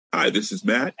Hi, this is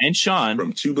Matt and Sean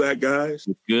from Two Black Guys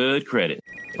with Good Credit.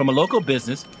 From a local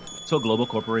business to a global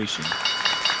corporation.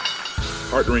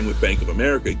 Partnering with Bank of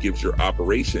America gives your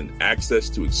operation access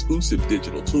to exclusive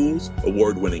digital tools,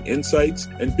 award-winning insights,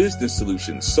 and business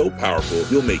solutions so powerful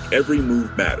you'll make every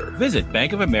move matter. Visit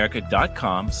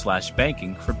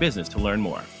bankofamerica.com/banking for business to learn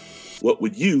more. What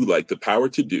would you like the power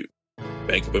to do?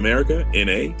 Bank of America,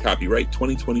 N.A., copyright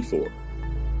 2024.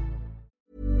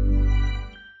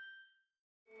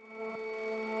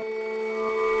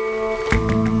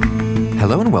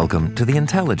 Hello and welcome to The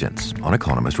Intelligence on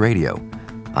Economist Radio.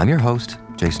 I'm your host,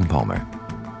 Jason Palmer.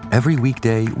 Every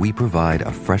weekday, we provide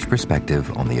a fresh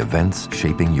perspective on the events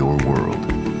shaping your world.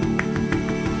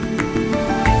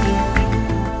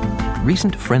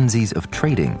 Recent frenzies of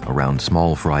trading around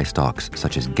small fry stocks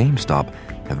such as GameStop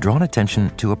have drawn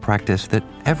attention to a practice that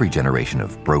every generation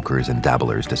of brokers and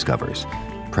dabblers discovers: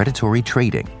 predatory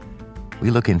trading.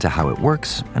 We look into how it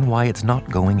works and why it's not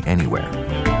going anywhere.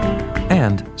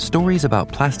 And stories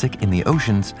about plastic in the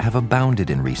oceans have abounded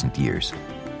in recent years,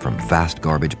 from vast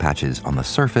garbage patches on the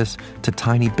surface to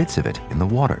tiny bits of it in the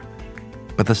water.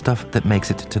 But the stuff that makes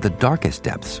it to the darkest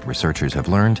depths, researchers have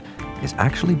learned, is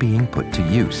actually being put to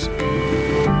use.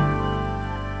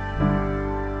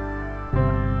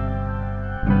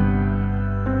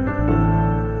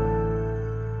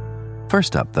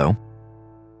 First up, though,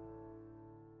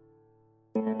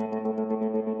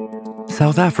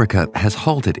 South Africa has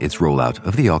halted its rollout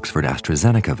of the Oxford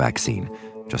AstraZeneca vaccine,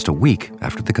 just a week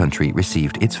after the country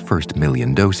received its first 1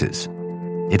 million doses.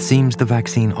 It seems the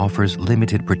vaccine offers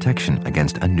limited protection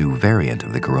against a new variant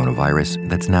of the coronavirus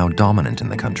that's now dominant in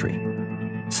the country.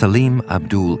 Salim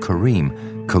Abdul Karim,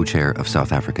 co-chair of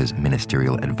South Africa's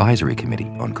Ministerial Advisory Committee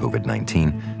on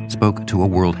COVID-19, spoke to a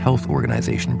World Health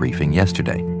Organization briefing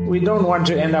yesterday. We don't want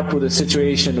to end up with a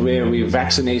situation where we've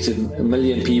vaccinated 1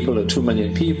 million people or 2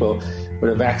 million people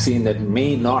with a vaccine that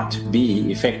may not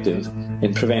be effective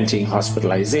in preventing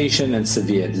hospitalization and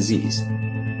severe disease.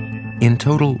 In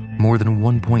total, more than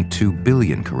 1.2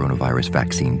 billion coronavirus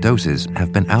vaccine doses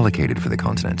have been allocated for the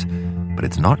continent, but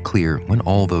it's not clear when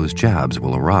all those jabs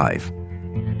will arrive.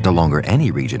 The longer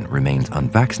any region remains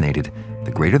unvaccinated,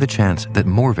 the greater the chance that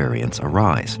more variants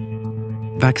arise.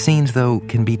 Vaccines, though,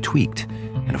 can be tweaked,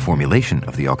 and a formulation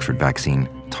of the Oxford vaccine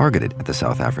targeted at the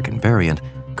South African variant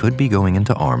could be going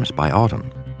into arms by autumn.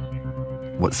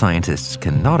 What scientists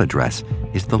cannot address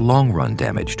is the long-run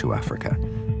damage to Africa,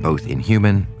 both in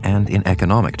human and in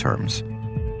economic terms.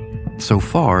 So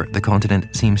far, the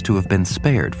continent seems to have been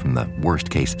spared from the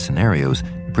worst-case scenarios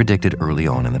predicted early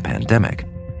on in the pandemic,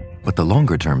 but the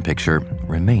longer-term picture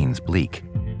remains bleak.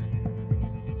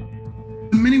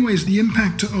 In many ways, the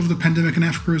impact of the pandemic in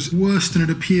Africa is worse than it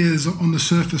appears on the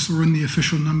surface or in the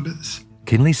official numbers.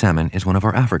 Kinley Salmon is one of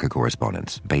our Africa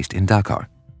correspondents based in Dakar.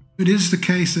 It is the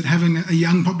case that having a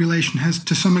young population has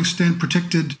to some extent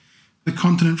protected the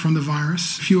continent from the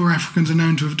virus. Fewer Africans are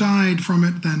known to have died from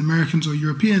it than Americans or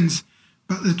Europeans,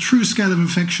 but the true scale of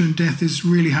infection and death is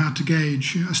really hard to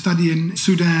gauge. A study in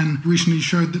Sudan recently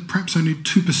showed that perhaps only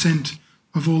 2%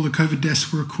 of all the COVID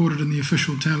deaths were recorded in the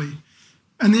official tally.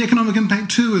 And the economic impact,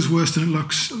 too, is worse than it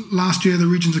looks. Last year, the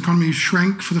region's economy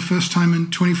shrank for the first time in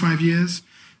 25 years.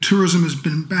 Tourism has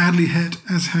been badly hit,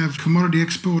 as have commodity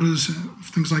exporters,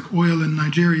 things like oil in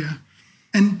Nigeria.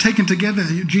 And taken together,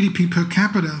 GDP per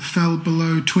capita fell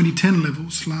below 2010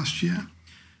 levels last year.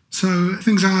 So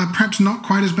things are perhaps not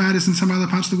quite as bad as in some other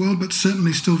parts of the world, but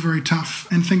certainly still very tough,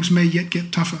 and things may yet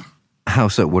get tougher. How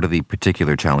so? What are the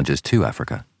particular challenges to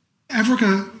Africa?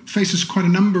 Africa faces quite a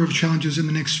number of challenges in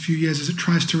the next few years as it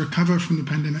tries to recover from the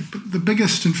pandemic, but the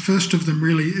biggest and first of them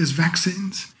really is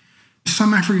vaccines.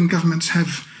 Some African governments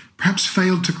have perhaps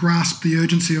failed to grasp the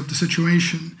urgency of the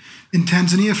situation. In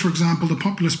Tanzania, for example, the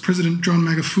populist President John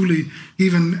Magufuli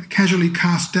even casually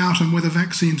cast doubt on whether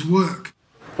vaccines work.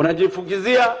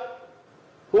 Unajifukizia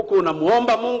huku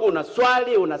unamuomba Mungu,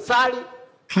 unaswali, unasali,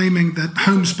 claiming that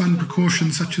homespun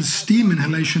precautions such as steam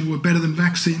inhalation were better than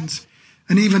vaccines,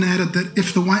 and even added that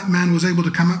if the white man was able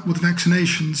to come up with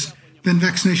vaccinations, then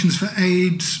vaccinations for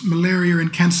AIDS, malaria,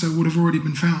 and cancer would have already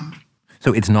been found.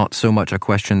 So it's not so much a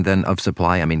question then of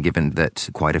supply, given that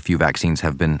quite a few vaccines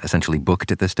have been essentially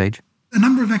booked at this stage? A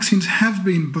number of vaccines have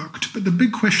been booked, but the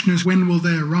big question is when will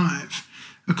they arrive?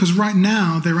 Because right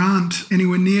now there aren't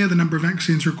anywhere near the number of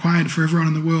vaccines required for everyone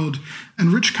in the world,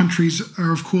 and rich countries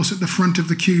are of course at the front of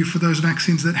the queue for those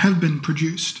vaccines that have been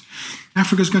produced.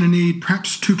 Africa's going to need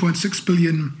perhaps 2.6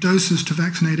 billion doses to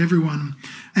vaccinate everyone,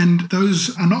 and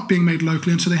those are not being made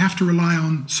locally, and so they have to rely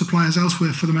on suppliers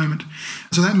elsewhere for the moment.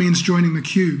 So that means joining the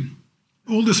queue.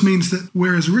 All this means that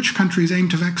whereas rich countries aim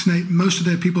to vaccinate most of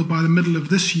their people by the middle of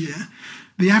this year,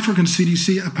 The African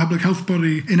CDC, a public health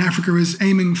body in Africa, is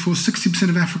aiming for 60%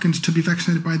 of Africans to be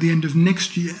vaccinated by the end of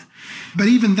next year. But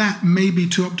even that may be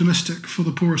too optimistic for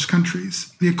the poorest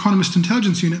countries. The Economist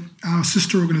Intelligence Unit, our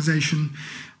sister organization,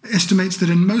 estimates that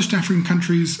in most African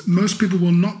countries, most people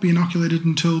will not be inoculated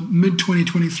until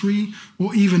mid-2023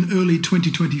 or even early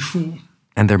 2024.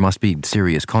 And there must be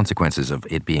serious consequences of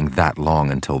it being that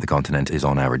long until the continent is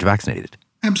on average vaccinated.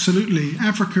 Absolutely.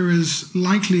 Africa is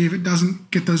likely, if it doesn't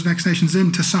get those vaccinations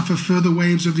in, to suffer further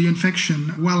waves of the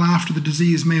infection well after the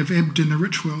disease may have ebbed in the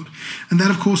rich world. And that,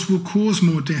 of course, will cause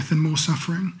more death and more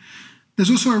suffering. There's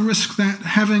also a risk that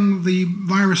having the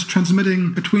virus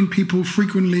transmitting between people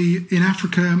frequently in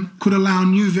Africa could allow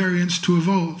new variants to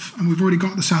evolve. And we've already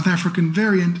got the South African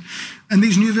variant. And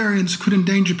these new variants could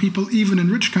endanger people even in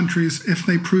rich countries if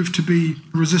they prove to be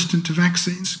resistant to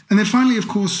vaccines. And then finally, of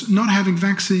course, not having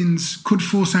vaccines could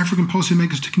force African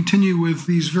policymakers to continue with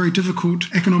these very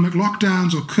difficult economic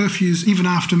lockdowns or curfews, even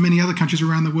after many other countries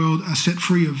around the world are set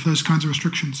free of those kinds of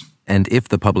restrictions. And if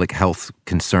the public health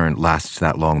concern lasts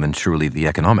that long, then surely the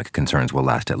economic concerns will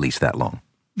last at least that long.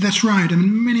 That's right. I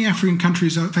mean, many African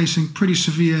countries are facing pretty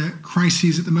severe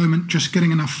crises at the moment, just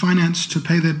getting enough finance to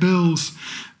pay their bills.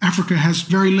 Africa has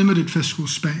very limited fiscal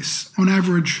space. On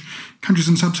average, countries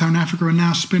in sub-Saharan Africa are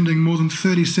now spending more than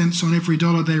 30 cents on every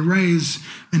dollar they raise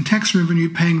in tax revenue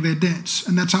paying their debts,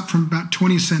 and that's up from about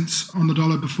 20 cents on the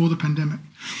dollar before the pandemic.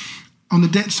 On the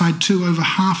debt side, too, over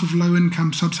half of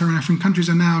low-income sub-Saharan African countries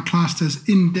are now classed as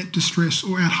in debt distress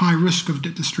or at high risk of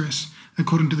debt distress,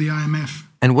 according to the IMF.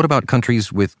 And what about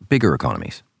countries with bigger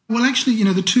economies? Well, actually,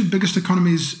 the two biggest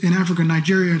economies in Africa,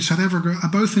 Nigeria and South Africa, are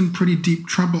both in pretty deep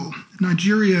trouble.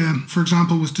 Nigeria, for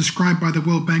example, was described by the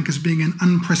World Bank as being an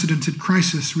unprecedented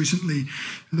crisis recently.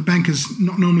 The bank is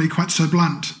not normally quite so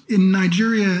blunt. In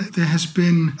Nigeria, there has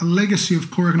been a legacy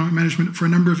of poor economic management for a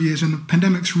number of years, and the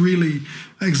pandemic's really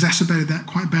exacerbated that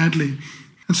quite badly.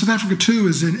 And South Africa, too,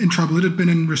 is in trouble. It had been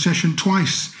in recession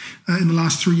twice in the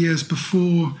last 3 years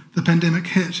before the pandemic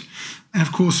hit. And,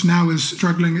 of course, now is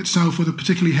struggling itself with a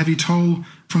particularly heavy toll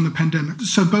from the pandemic.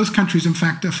 So both countries, in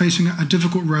fact, are facing a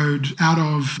difficult road out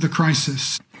of the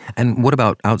crisis. And what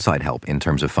about outside help in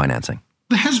terms of financing?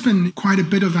 There has been quite a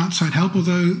bit of outside help,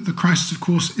 although the crisis, of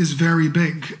course, is very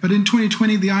big. But in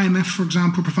 2020, the IMF, for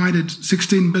example, provided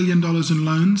 $16 billion in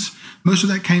loans. Most of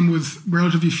that came with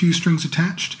relatively few strings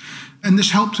attached. And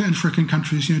this helped African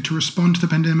countries, to respond to the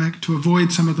pandemic, to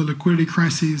avoid some of the liquidity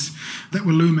crises that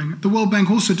were looming. The World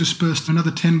Bank also dispersed another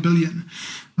 $10 billion.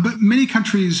 But many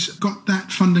countries got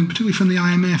that funding, particularly from the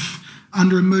IMF,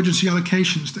 under emergency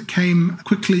allocations that came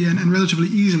quickly and relatively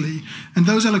easily. And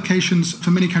those allocations, for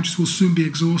many countries, will soon be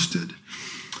exhausted.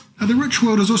 The rich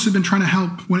world has also been trying to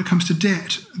help when it comes to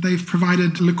debt. They've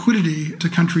provided liquidity to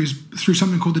countries through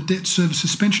something called the Debt Service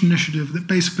Suspension Initiative that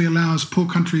basically allows poor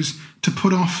countries to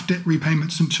put off debt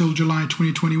repayments until July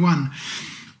 2021.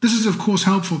 This is, of course,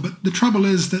 helpful, but the trouble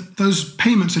is that those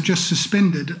payments are just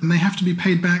suspended and they have to be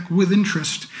paid back with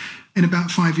interest in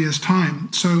about 5 years'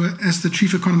 time. So as the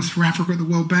chief economist for Africa at the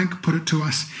World Bank put it to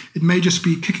us, it may just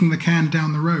be kicking the can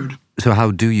down the road. So how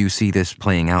do you see this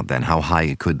playing out then? How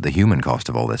high could the human cost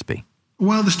of all this be?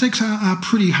 Well, the stakes are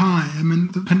pretty high. I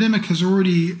mean, the pandemic has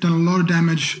already done a lot of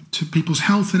damage to people's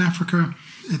health in Africa.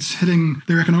 It's hitting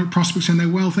their economic prospects and their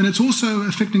wealth. And it's also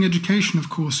affecting education, of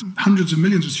course. Hundreds of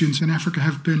millions of students in Africa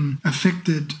have been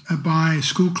affected by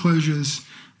school closures.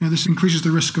 This increases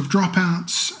the risk of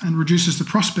dropouts and reduces the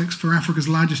prospects for Africa's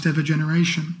largest ever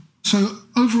generation. So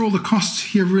overall, the costs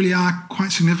here really are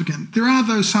quite significant. There are,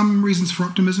 though, some reasons for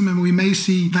optimism, and we may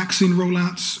see vaccine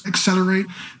rollouts accelerate.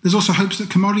 There's also hopes that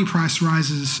commodity price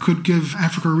rises could give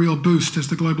Africa a real boost as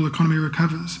the global economy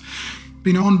recovers.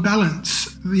 But, on balance,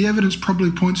 the evidence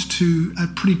probably points to a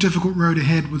pretty difficult road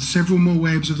ahead with several more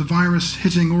waves of the virus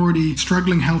hitting already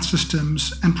struggling health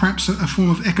systems and perhaps a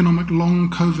form of economic long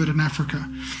COVID in Africa.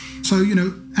 So,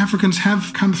 Africans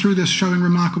have come through this showing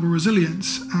remarkable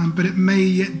resilience, but it may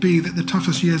yet be that the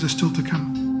toughest years are still to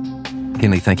come.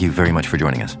 Kinley, thank you very much for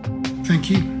joining us.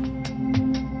 Thank you.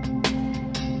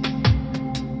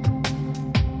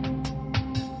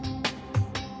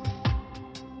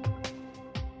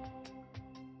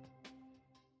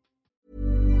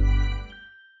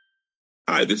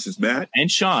 Hi, this is Matt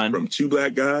And Sean from Two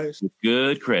Black Guys with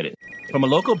Good Credit. From a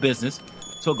local business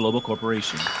to a global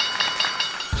corporation.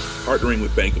 Partnering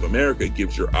with Bank of America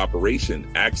gives your operation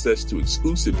access to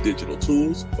exclusive digital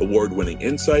tools, award-winning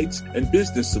insights, and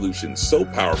business solutions so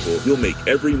powerful you'll make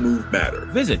every move matter.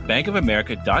 Visit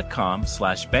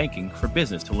bankofamerica.com/banking for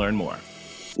business to learn more.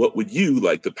 What would you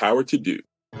like the power to do?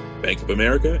 Bank of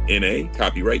America, N.A.,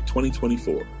 copyright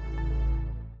 2024.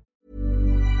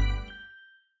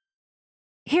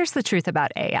 Here's the truth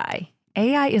about AI.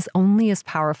 AI is only as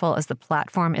powerful as the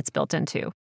platform it's built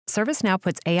into. ServiceNow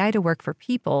puts AI to work for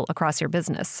people across your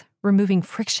business, removing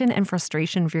friction and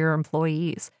frustration for your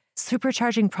employees,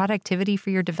 supercharging productivity for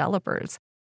your developers,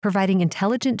 providing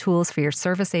intelligent tools for your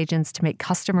service agents to make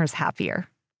customers happier,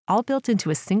 all built into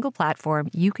a single platform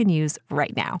you can use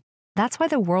right now. That's why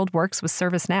the world works with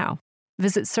ServiceNow.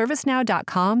 Visit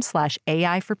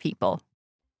servicenow.com/AI for people.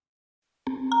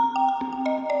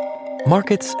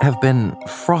 Markets have been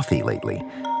frothy lately.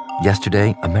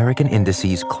 Yesterday, American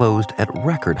indices closed at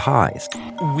record highs.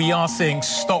 We are seeing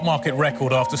stock market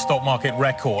record after stock market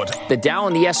record. The Dow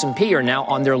and the S&P are now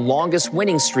on their longest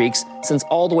winning streaks since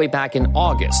all the way back in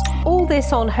August. All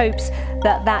this on hopes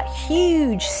that that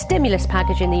huge stimulus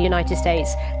package in the United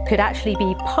States could actually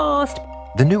be passed.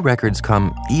 The new records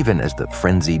come even as the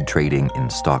frenzied trading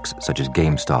in stocks such as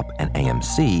GameStop and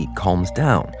AMC calms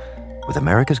down, with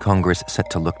America's Congress set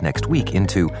to look next week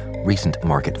into recent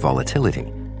market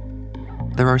volatility.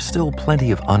 There are still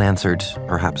plenty of unanswered,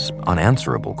 perhaps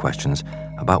unanswerable questions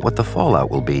about what the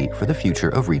fallout will be for the future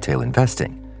of retail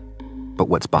investing. But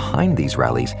what's behind these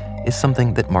rallies is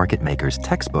something that market makers'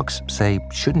 textbooks say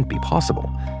shouldn't be possible.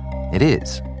 It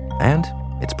is, and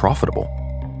it's profitable.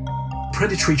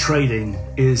 Predatory trading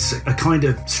is a kind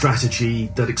of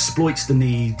strategy that exploits the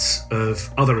needs of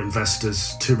other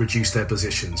investors to reduce their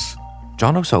positions.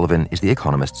 John O'Sullivan is The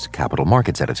Economist's capital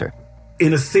markets editor.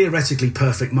 In a theoretically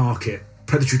perfect market,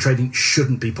 predatory trading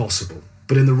shouldn't be possible,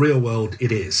 but in the real world,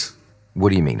 it is. What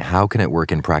do you mean? How can it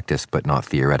work in practice but not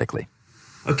theoretically?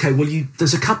 Okay, well,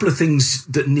 there's a couple of things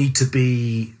that need to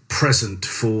be present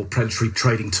for predatory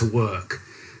trading to work.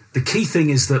 The key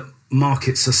thing is that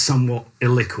markets are somewhat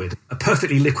illiquid. A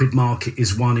perfectly liquid market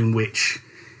is one in which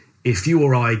if you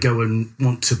or I go and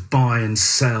want to buy and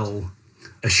sell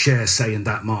a share, say, in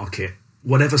that market,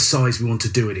 whatever size we want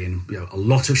to do it in, a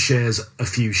lot of shares, a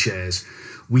few shares,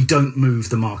 we don't move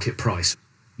the market price.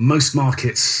 Most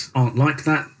markets aren't like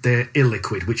that. They're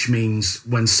illiquid, which means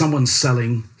when someone's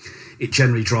selling, it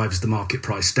generally drives the market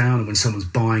price down, and when someone's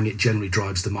buying, it generally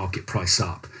drives the market price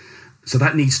up. So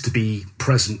that needs to be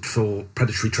present for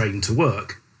predatory trading to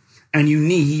work. And you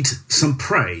need some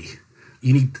prey.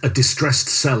 You need a distressed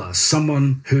seller,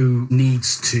 someone who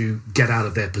needs to get out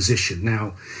of their position.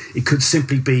 Now, it could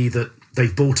simply be that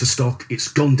they've bought a stock, it's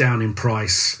gone down in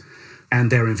price,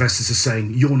 and their investors are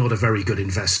saying, you're not a very good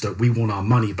investor, we want our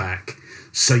money back,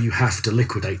 so you have to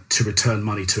liquidate to return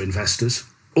money to investors.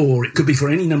 Or it could be for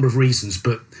any number of reasons,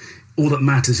 but all that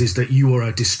matters is that you are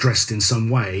distressed in some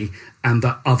way and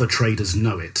that other traders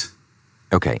know it.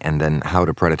 Okay, and then how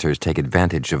do predators take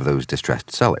advantage of those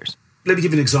distressed sellers? Let me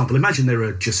give you an example. Imagine there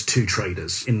are just two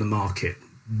traders in the market.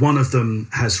 One of them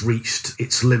has reached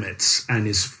its limits and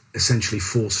is essentially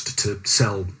forced to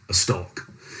sell a stock.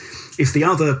 If the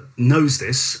other knows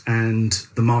this and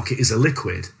the market is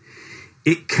illiquid,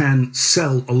 it can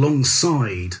sell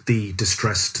alongside the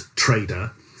distressed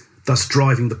trader, thus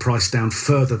driving the price down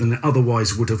further than it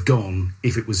otherwise would have gone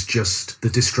if it was just the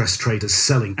distressed traders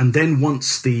selling. And then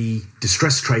once the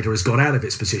distressed trader has got out of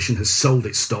its position, has sold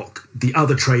its stock, the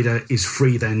other trader is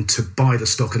free then to buy the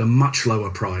stock at a much lower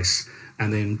price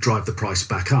and then drive the price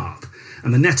back up.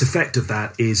 And the net effect of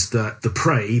that is that the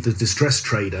prey, the distressed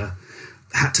trader,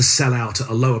 had to sell out at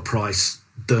a lower price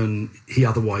than he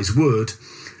otherwise would,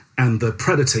 and the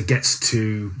predator gets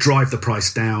to drive the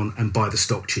price down and buy the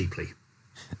stock cheaply.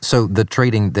 So the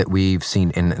trading that we've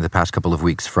seen in the past couple of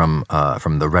weeks from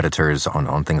the Redditors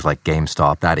on things like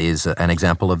GameStop, that is an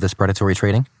example of this predatory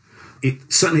trading?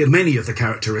 It certainly had many of the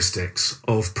characteristics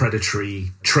of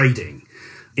predatory trading.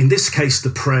 In this case,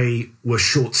 the prey were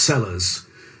short sellers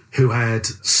who had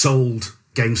sold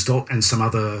GameStop and some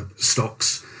other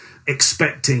stocks,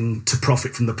 expecting to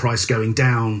profit from the price going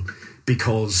down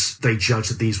because they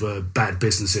judged that these were bad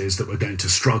businesses that were going to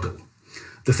struggle.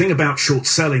 The thing about short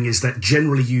selling is that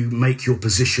generally you make your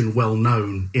position well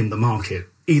known in the market,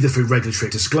 either through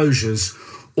regulatory disclosures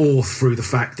or through the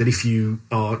fact that if you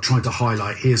are trying to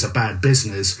highlight here's a bad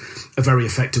business, a very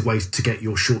effective way to get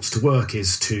your shorts to work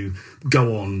is to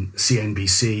go on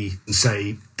CNBC and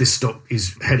say this stock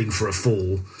is heading for a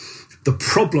fall. The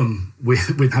problem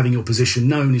with having your position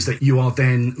known is that you are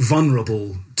then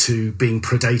vulnerable to being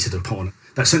predated upon.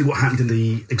 That's certainly what happened in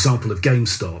the example of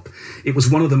GameStop. It was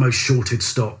one of the most shorted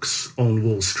stocks on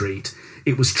Wall Street.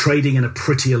 It was trading in a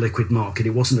pretty illiquid market.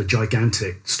 It wasn't a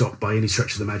gigantic stock by any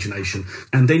stretch of the imagination.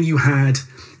 And then you had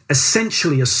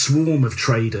essentially a swarm of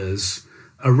traders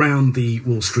around the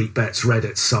Wall Street Bets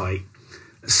Reddit site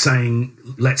saying,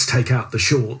 let's take out the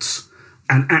shorts,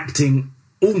 and acting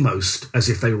almost as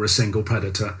if they were a single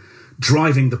predator,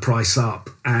 driving the price up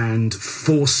and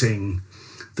forcing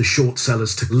the short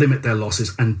sellers to limit their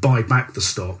losses and buy back the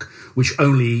stock, which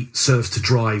only serves to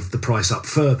drive the price up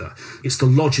further. It's the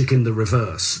logic in the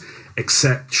reverse,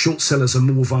 except short sellers are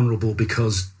more vulnerable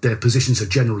because their positions are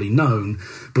generally known,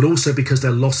 but also because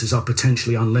their losses are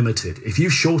potentially unlimited. If you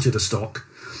shorted a stock,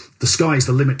 the sky is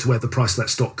the limit to where the price of that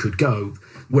stock could go,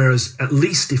 whereas at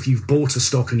least if you've bought a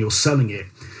stock and you're selling it,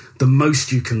 the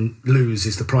most you can lose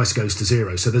is the price goes to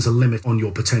zero. So there's a limit on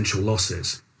your potential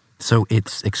losses. So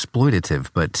it's exploitative,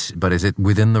 but is it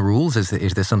within the rules? Is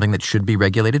this something that should be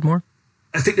regulated more?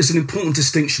 I think there's an important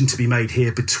distinction to be made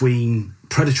here between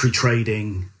predatory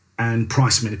trading and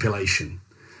price manipulation.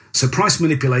 So price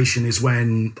manipulation is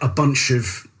when a bunch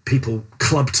of people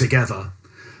club together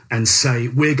and say,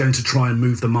 we're going to try and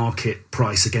move the market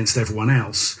price against everyone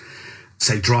else,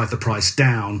 say drive the price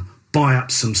down, buy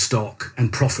up some stock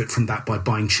and profit from that by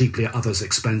buying cheaply at others'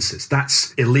 expenses.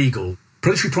 That's illegal.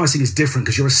 Predatory pricing is different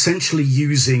because you're essentially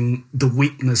using the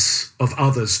weakness of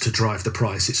others to drive the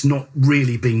price. It's not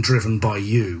really being driven by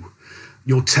you.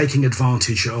 You're taking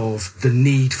advantage of the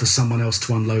need for someone else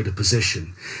to unload a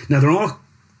position. Now, there are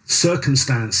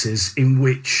circumstances in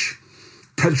which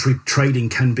predatory trading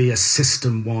can be a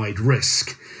system-wide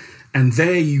risk. And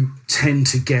there you tend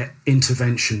to get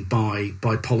intervention by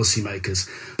policymakers.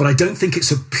 But I don't think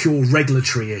it's a pure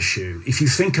regulatory issue. If you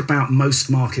think about most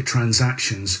market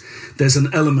transactions, there's an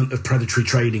element of predatory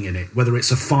trading in it, whether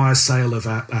it's a fire sale of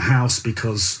a house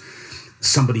because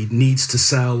somebody needs to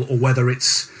sell, or whether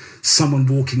it's someone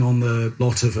walking on the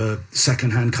lot of a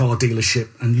second-hand car dealership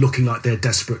and looking like they're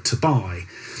desperate to buy.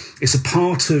 It's a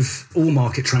part of all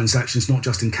market transactions, not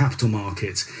just in capital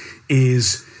markets,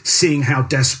 is seeing how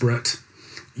desperate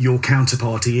your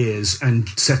counterparty is and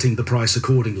setting the price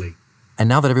accordingly. And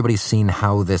now that everybody's seen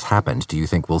how this happened, do you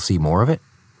think we'll see more of it?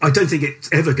 I don't think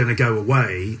it's ever going to go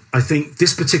away. I think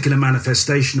this particular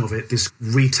manifestation of it, this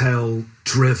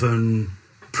retail-driven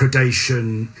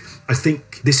predation, I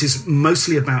think this is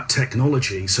mostly about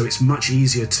technology, so it's much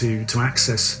easier to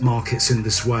access markets in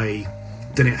this way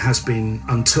than it has been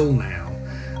until now.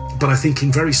 But I think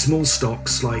in very small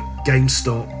stocks like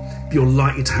GameStop, you're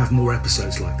likely to have more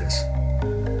episodes like this.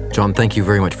 John, thank you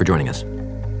very much for joining us.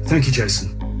 Thank you,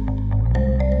 Jason.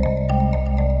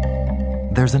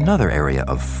 There's another area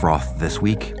of froth this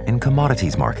week in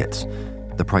commodities markets.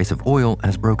 The price of oil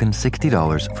has broken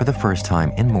 $60 for the first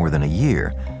time in more than a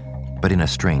year. But in a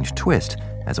strange twist,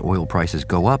 as oil prices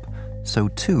go up, so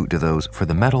too do those for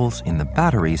the metals in the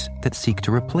batteries that seek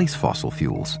to replace fossil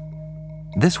fuels.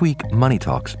 This week, Money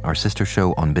Talks, our sister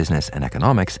show on business and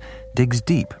economics, digs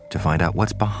deep to find out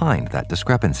what's behind that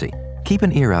discrepancy. Keep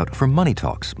an ear out for Money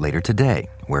Talks later today,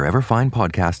 wherever fine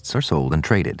podcasts are sold and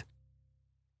traded.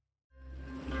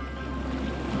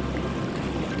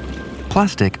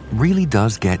 Plastic really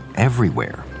does get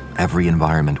everywhere, every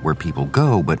environment where people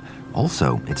go, but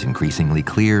also it's increasingly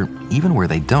clear even where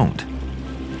they don't.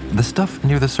 The stuff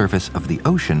near the surface of the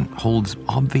ocean holds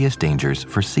obvious dangers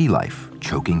for sea life,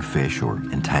 choking fish or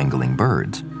entangling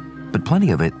birds. But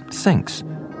plenty of it sinks.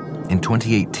 In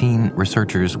 2018,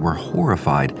 researchers were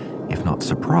horrified, if not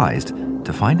surprised,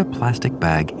 to find a plastic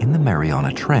bag in the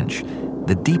Mariana Trench,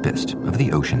 the deepest of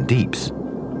the ocean deeps.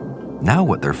 Now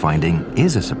what they're finding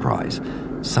is a surprise.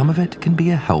 Some of it can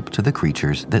be a help to the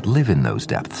creatures that live in those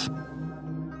depths.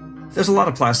 There's a lot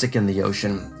of plastic in the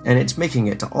ocean, and it's making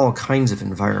it to all kinds of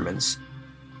environments.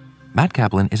 Matt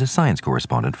Kaplan is a science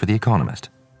correspondent for The Economist.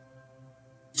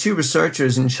 Two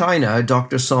researchers in China,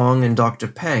 Dr. Song and Dr.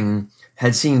 Peng,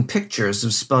 had seen pictures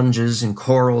of sponges and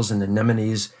corals and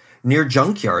anemones near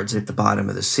junkyards at the bottom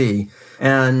of the sea.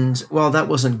 And while that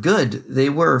wasn't good, they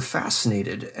were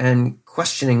fascinated and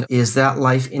questioning, is that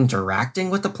life interacting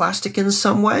with the plastic in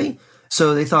some way?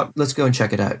 So they thought, let's go and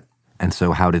check it out. And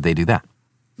so how did they do that?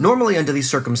 Normally, under these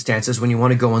circumstances, when you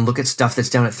want to go and look at stuff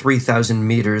that's down at 3,000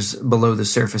 meters below the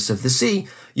surface of the sea,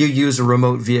 you use a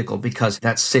remote vehicle because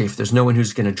that's safe. There's no one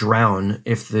who's going to drown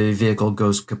if the vehicle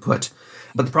goes kaput.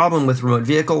 But the problem with remote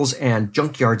vehicles and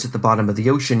junkyards at the bottom of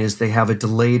the ocean is they have a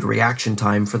delayed reaction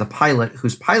time for the pilot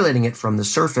who's piloting it from the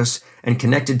surface and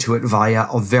connected to it via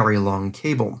a very long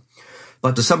cable.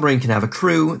 But the submarine can have a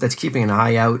crew that's keeping an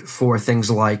eye out for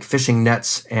things like fishing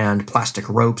nets and plastic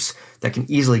ropes that can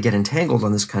easily get entangled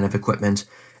on this kind of equipment.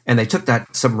 And they took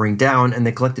that submarine down and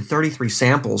they collected 33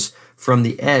 samples from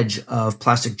the edge of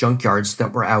plastic junkyards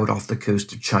that were out off the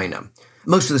coast of China.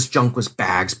 Most of this junk was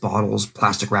bags, bottles,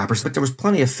 plastic wrappers, but there was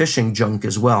plenty of fishing junk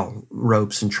as well,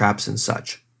 ropes and traps and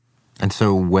such. And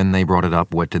so when they brought it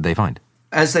up, what did they find?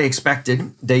 As they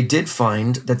expected, they did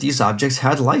find that these objects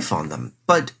had life on them,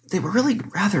 but they were really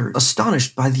rather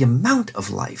astonished by the amount of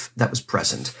life that was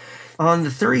present. On the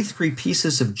 33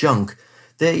 pieces of junk,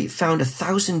 they found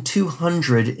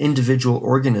 1,200 individual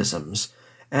organisms,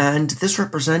 and this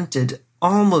represented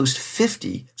almost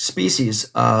 50 species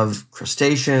of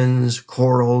crustaceans,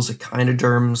 corals,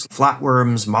 echinoderms,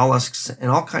 flatworms, mollusks, and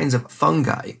all kinds of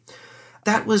fungi.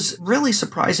 That was really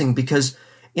surprising because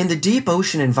in the deep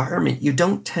ocean environment, you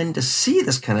don't tend to see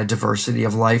this kind of diversity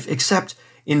of life except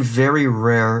in very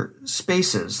rare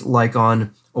spaces, like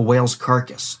on a whale's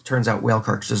carcass. Turns out whale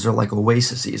carcasses are like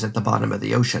oases at the bottom of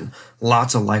the ocean.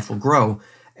 Lots of life will grow.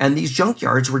 And these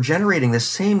junkyards were generating the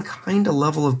same kind of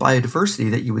level of biodiversity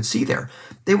that you would see there.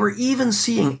 They were even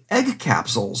seeing egg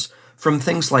capsules from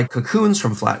things like cocoons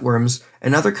from flatworms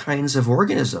and other kinds of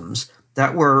organisms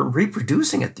that were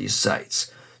reproducing at these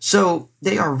sites. So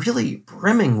they are really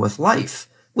brimming with life,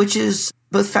 which is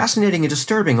both fascinating and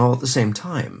disturbing all at the same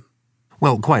time.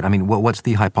 Well, quite. I mean, what's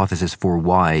the hypothesis for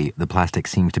why the plastic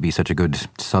seems to be such a good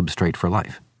substrate for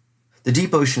life? The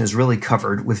deep ocean is really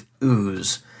covered with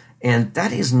ooze, and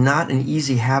that is not an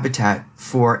easy habitat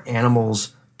for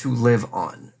animals to live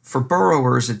on. For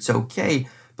burrowers, it's okay,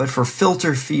 but for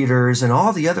filter feeders and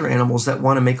all the other animals that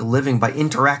want to make a living by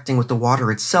interacting with the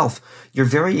water itself, you're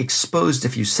very exposed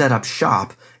if you set up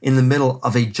shop in the middle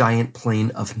of a giant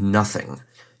plain of nothing.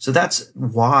 So that's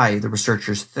why the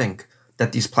researchers think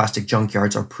that these plastic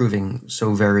junkyards are proving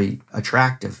so very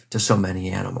attractive to so many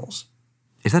animals.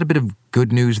 Is that a bit of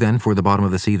good news then for the bottom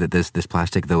of the sea, that this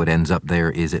plastic, though it ends up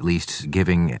there, is at least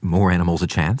giving more animals a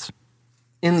chance?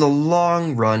 In the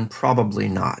long run, probably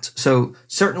not. So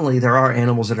certainly there are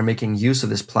animals that are making use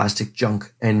of this plastic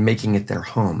junk and making it their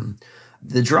home.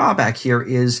 The drawback here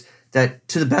is that,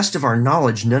 to the best of our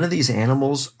knowledge, none of these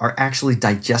animals are actually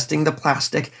digesting the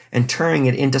plastic and turning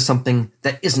it into something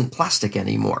that isn't plastic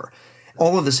anymore.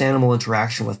 All of this animal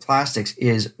interaction with plastics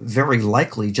is very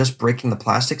likely just breaking the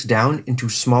plastics down into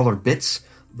smaller bits,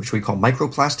 which we call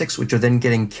microplastics, which are then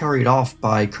getting carried off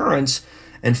by currents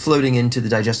and floating into the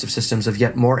digestive systems of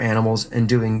yet more animals and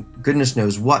doing goodness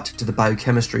knows what to the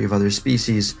biochemistry of other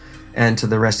species and to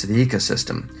the rest of the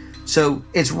ecosystem. So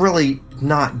it's really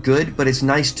not good, but it's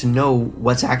nice to know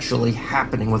what's actually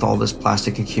happening with all this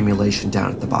plastic accumulation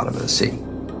down at the bottom of the sea.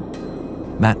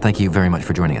 Matt, thank you very much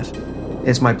for joining us.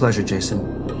 It's my pleasure, Jason.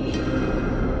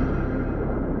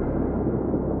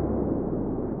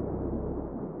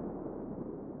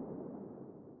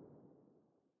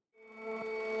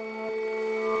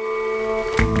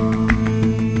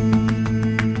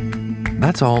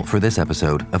 That's all for this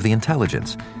episode of The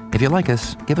Intelligence. If you like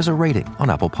us, give us a rating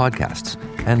on Apple Podcasts.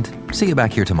 And see you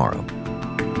back here tomorrow.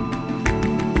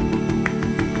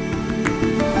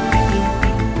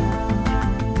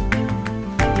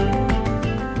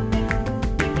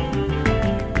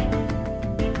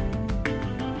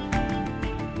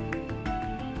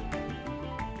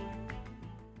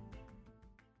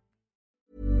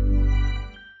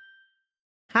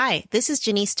 Hi, this is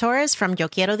Janice Torres from Yo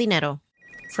Quiero Dinero.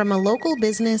 From a local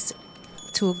business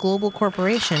to a global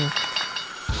corporation,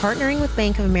 partnering with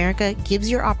Bank of America gives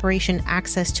your operation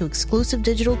access to exclusive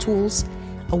digital tools,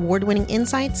 award-winning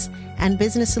insights, and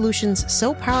business solutions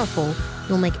so powerful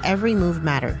you'll make every move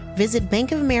matter. Visit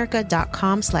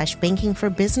bankofamerica.com/banking for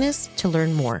business to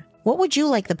learn more. What would you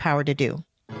like the power to do?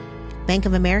 Bank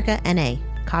of America, N.A.,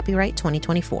 copyright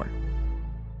 2024.